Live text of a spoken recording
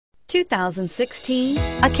2016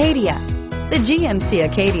 Acadia. The GMC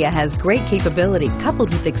Acadia has great capability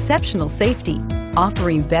coupled with exceptional safety,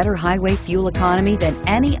 offering better highway fuel economy than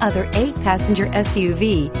any other 8-passenger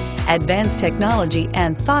SUV, advanced technology,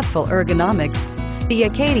 and thoughtful ergonomics. The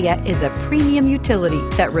Acadia is a premium utility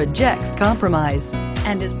that rejects compromise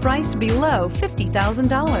and is priced below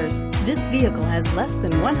 $50,000. This vehicle has less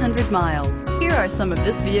than 100 miles. Here are some of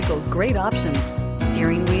this vehicle's great options: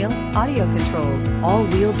 steering wheel audio controls,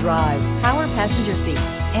 all-wheel drive, power passenger seat,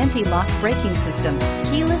 anti-lock braking system,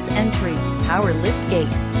 keyless entry, power lift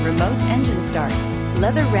gate, remote engine start,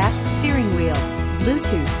 leather-wrapped steering wheel,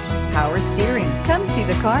 Bluetooth, power steering. Come see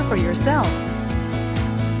the car for yourself.